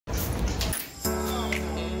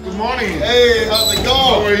Good morning. Hey, how's it going?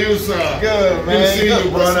 How are you, sir? Good, man. Good to see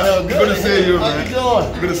you, brother. Good to see you, man. How you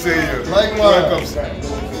doing? Good to see you. Likewise. Welcome, sir.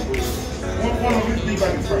 One of these be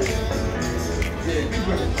back in front.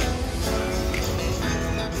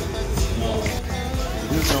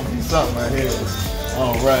 This is gonna be something right here.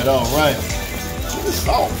 All right, all right. It's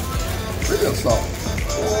soft. Real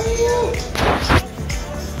soft.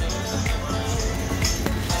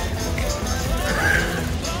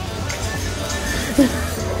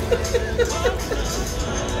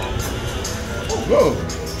 Good.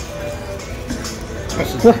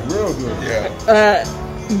 That's real good. Yeah.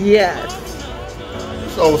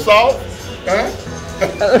 Yes. So soft, huh?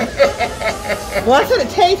 Well, that's what it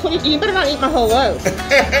tastes. You better not eat my whole loaf.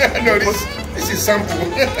 No, this is sample. I'm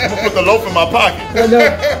gonna put the loaf in my pocket. No, no.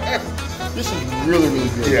 This is really, really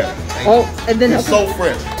good. Yeah. Oh, and then It's so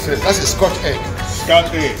fresh. That's a Scotch egg.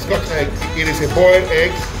 Scotch egg. Scotch egg. It is a boiled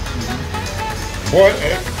egg. Boiled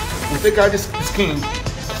egg. We take out this skin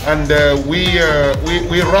and we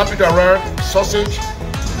wrap it around sausage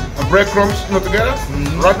and breadcrumbs, together.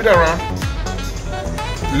 Wrap it around.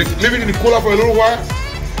 Leave it in the cooler for a little while.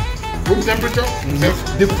 Room temperature. Then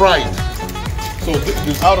deep fry it. So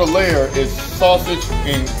this outer layer is sausage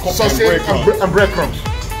and breadcrumbs. And breadcrumbs.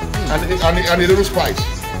 And a little spice.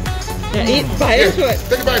 yeah, eat bite into it.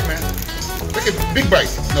 Take a bite, man. Take a big bite.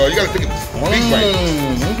 No, you gotta take a big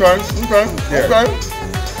bite. Okay.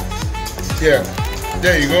 Yeah.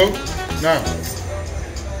 There you go. Now.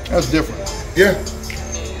 That's different. Yeah.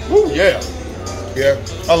 Ooh, yeah. Yeah.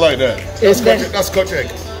 I like that. That's Scotch egg.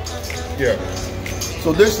 Yeah.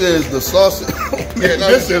 So this is the sausage. Yeah.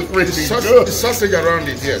 This is really good. The sausage around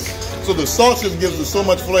it, yes. So the sausage gives it so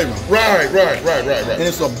much flavor. Right. And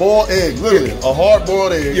it's a boiled egg, literally. A hard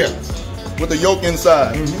boiled egg. Yeah. With the yolk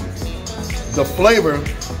inside. The flavor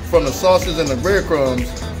from the sausage and the breadcrumbs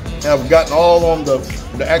have gotten all on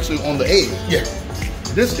actually on the egg. Yeah.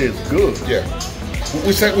 This is good. Yeah.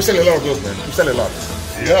 We sell a lot of those, man. We sell a lot.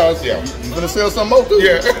 Yeah. Yeah. You gonna sell some more too?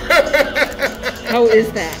 Yeah. How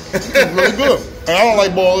is that? It's really good. And I don't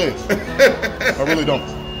like boiled eggs. I really don't.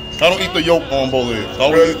 I don't eat the yolk on boiled eggs. I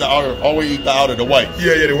always eat the outer. Always eat the outer, the white.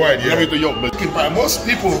 Yeah, the white. I Yeah. don't eat the yolk, but Chicken pie. Most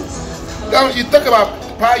people, you talk about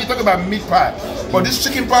pie, you talk about meat pie, but this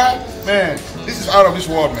chicken pie, man, this is out of this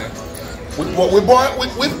world, man. We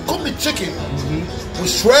cook the chicken, we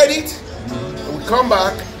shred it, and we come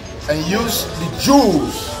back and use the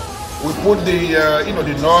juice. We put the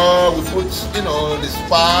the nut, we put the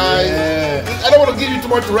spice. Yeah. I don't want to give you too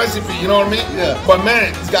much recipe, you know what I mean? Yeah. But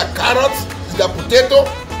man, it's got carrots, it's got potato.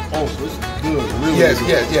 oh, so it's good. Really Yes,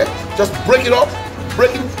 good. yeah. Just break it up,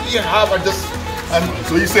 break it in half, and just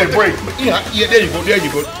So you said break. yeah.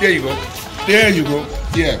 There you go.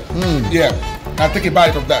 Yeah, yeah. Now take a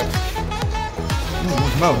bite of that.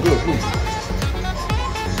 It smells good.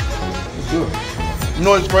 It's good. You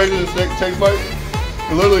know what's crazy? It tastes like?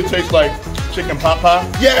 It literally tastes like chicken pot pie.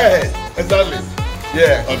 Yeah, exactly.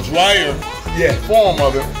 Yeah, A drier yeah, form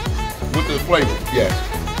of it with the flavor. yeah.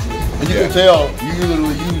 And you can tell you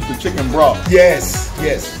literally use the chicken broth. Yes.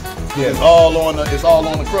 It's all on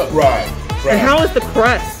the crust. Right. And how is the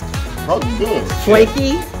crust? Probably good.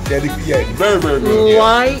 Flaky, Yeah. Very, very good.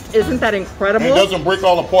 light. Isn't that And incredible? it doesn't break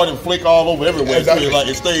all apart and flake all over everywhere. Exactly. It's like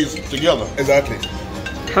it stays together. Exactly.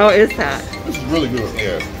 How is that? This is really good.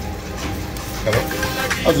 Yeah. Hello.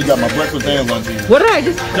 I just got my breakfast and lunch in. What did I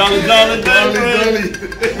just? Jolly.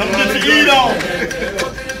 Come get your eat on.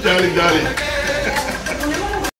 Jolly.